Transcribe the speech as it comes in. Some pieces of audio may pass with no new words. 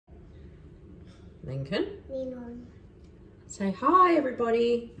Lincoln. Lincoln. Say hi,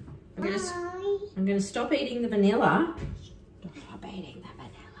 everybody. Hi. I'm gonna stop eating the vanilla. Stop eating the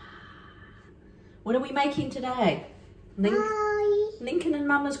vanilla. What are we making today? Hi. Lincoln and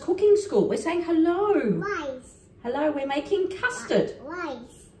Mama's cooking school. We're saying hello. Rice. Hello, we're making custard.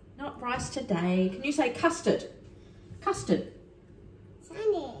 Rice. Not rice today. Can you say custard? Custard.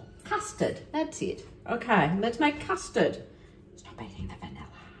 Sunday. Custard. That's it. Okay, let's make custard. Stop eating the vanilla.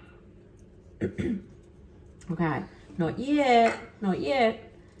 Okay, not yet. Not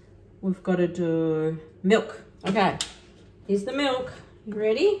yet. We've got to do milk. Okay, here's the milk. You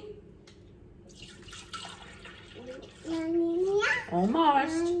ready?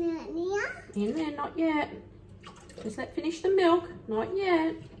 Almost. In there, not yet. Does that finish the milk? Not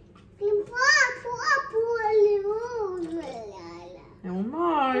yet.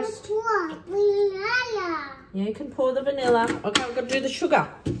 Almost. Yeah, you can pour the vanilla. Okay, we've got to do the sugar.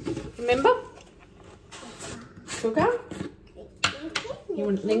 Remember? Sugar? You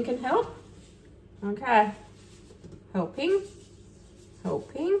want Lincoln help? Okay. Helping.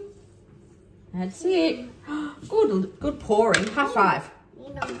 Helping. That's it. Good pouring. High five.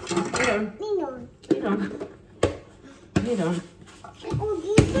 Get on. Get on. Get on.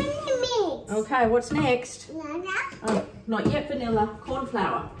 Okay, what's next? Oh, not yet vanilla. Corn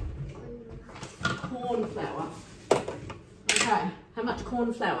flour. Corn flour. Okay, how much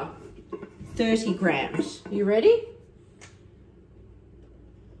corn flour? 30 grams. You ready?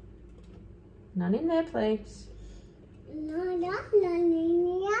 None in there, please.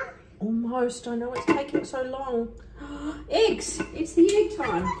 Almost. I know it's taking so long. Eggs. It's the egg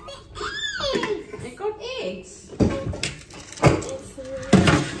time. I've got eggs.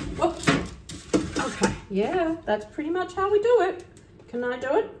 Whoops. Okay. Yeah, that's pretty much how we do it. Can I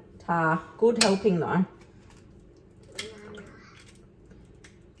do it? Good helping though.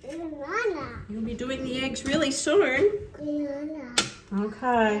 You'll be doing the eggs really soon.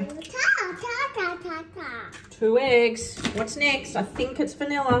 Okay. 2 eggs. What's next? I think it's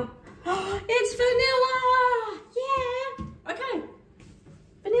vanilla. It's vanilla! Yeah! Okay.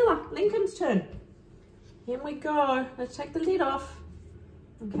 Vanilla. Lincoln's turn. Here we go. Let's take the lid off.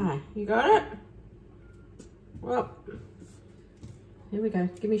 Okay. You got it? Well. Here we go.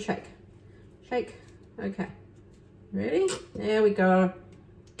 Give me a shake. Shake. Okay. Ready? There we go.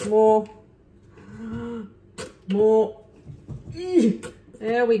 More. More.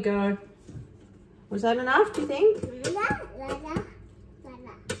 There we go. Was that enough, do you think?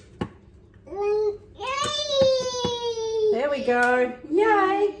 There we go.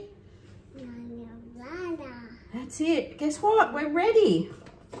 Yay. That's it. Guess what? We're ready.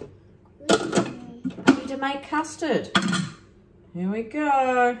 Ready to make custard. Here we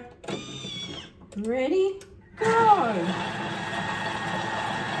go. Ready? Go.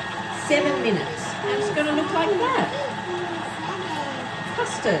 7 minutes. And it's going to look like that.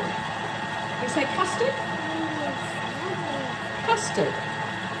 Custard. You say custard? Custard.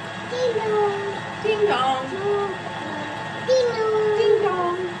 Ding dong. Ding dong. Ding dong. Ding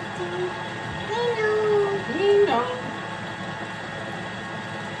dong. Ding dong. Ding dong.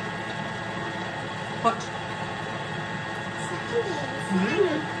 Hot.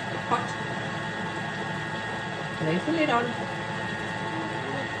 Hot. Leave the lid on.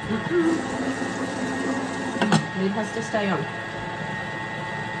 Lid has to stay on.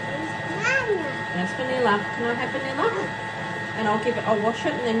 That's vanilla. Can I have vanilla? And I'll wash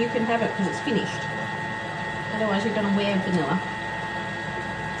it and then you can have it because it's finished. Otherwise you're going to wear vanilla.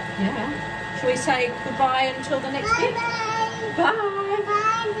 Yeah. Shall we say goodbye until the next bit? Bye.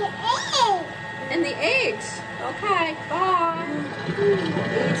 Bye. And the eggs. Okay, bye.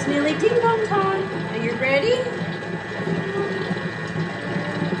 It's nearly ding dong time. Are you ready?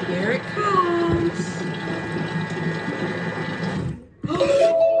 Here it comes.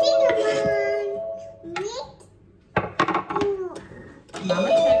 Mama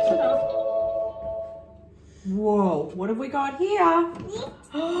takes it off. Whoa, what have we got here?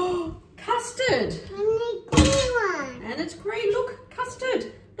 Custard. And it's green. Look,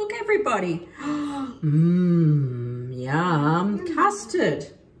 custard. Look, everybody. Yum. Custard.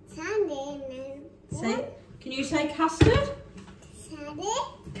 Say, can you say custard?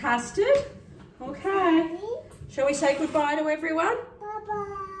 Custard. Okay. Shall we say goodbye to everyone?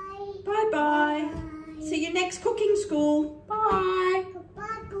 Bye-bye. Bye-bye. See you next cooking school. Bye.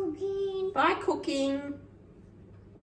 Bye, cooking. Bye, cooking.